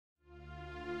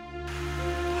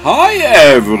Hi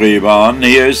everyone,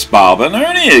 here's Barb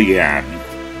Ernie again.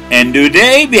 And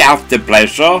today we have the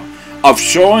pleasure of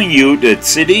showing you the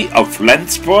city of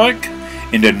Flensburg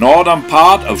in the northern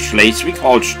part of Schleswig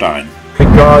Holstein.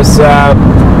 Because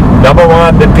number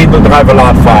one, the people drive a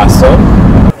lot faster.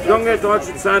 Junge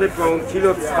deutsche Zeit pro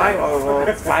Kilo 2 Euro,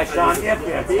 2 Schalen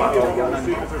Erdbeeren 2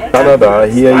 Euro. Canada,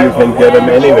 here you can get them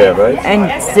anywhere, right?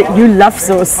 And you love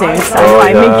those things.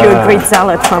 I make you a great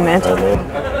salad from it.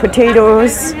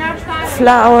 Potatoes,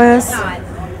 flowers,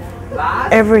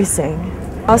 everything.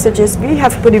 Sausages, we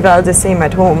have pretty well the same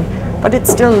at home, but it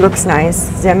still looks nice.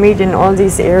 They're made in all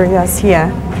these areas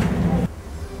here.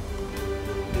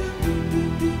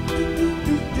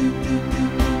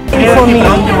 For me.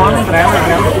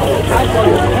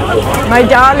 My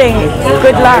darling,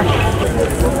 good luck.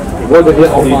 This is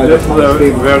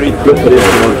a very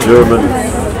traditional German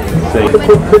thing.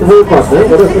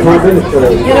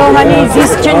 You know, honey,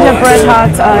 these gingerbread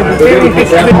hearts are very big.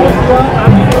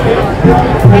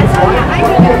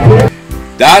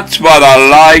 That's what I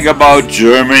like about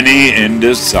Germany in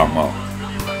the summer.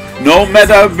 No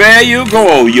matter where you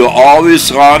go, you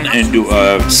always run into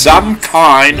some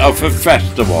kind of a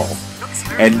festival.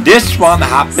 And this one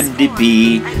happened to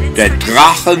be the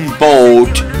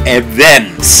Drachenboot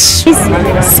events.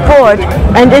 Sport,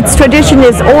 and its tradition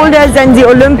is older than the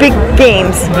Olympic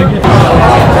Games.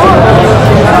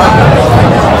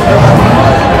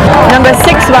 Number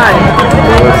 6-1.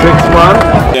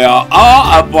 There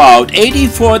are about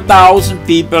 84,000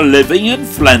 people living in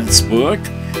Flensburg,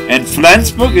 and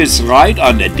Flensburg is right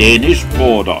on the Danish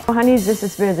border. Oh, honey, this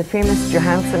is where the famous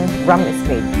Johansen rum is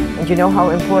made. And you know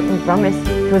how important rum is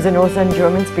to the northern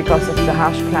Germans because of the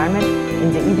harsh climate?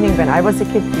 In the evening when I was a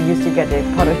kid, we used to get a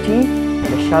pot of tea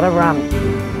and a shot of rum.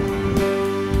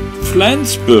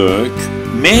 Flensburg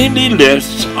mainly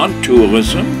lives on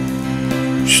tourism,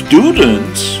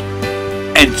 students,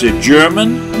 and the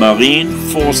German Marine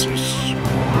Forces.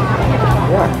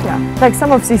 Yeah. Like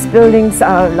some of these buildings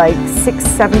are like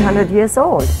 600-700 years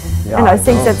old. Yeah, and I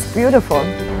think that's beautiful.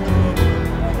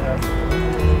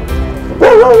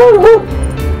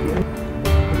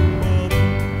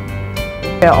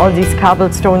 There are all these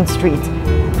cobblestone streets.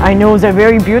 I know they're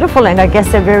very beautiful, and I guess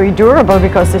they're very durable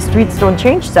because the streets don't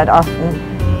change that often.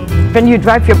 When you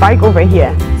drive your bike over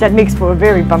here, that makes for a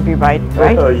very bumpy ride,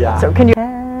 right? Oh, yeah. So can you...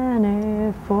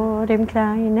 Vor dem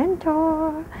kleinen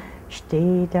Tor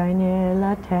steht eine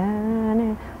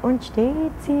Laterne und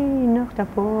steht sie noch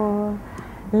davor.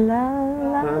 La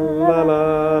la la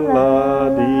la la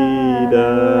di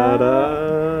da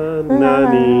da na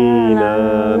ni na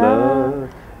na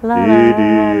di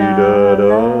di da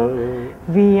da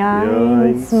wie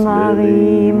einst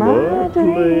Marie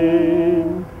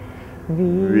Madeleine,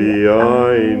 wie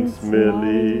einst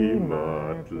Marie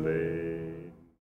Madeleine.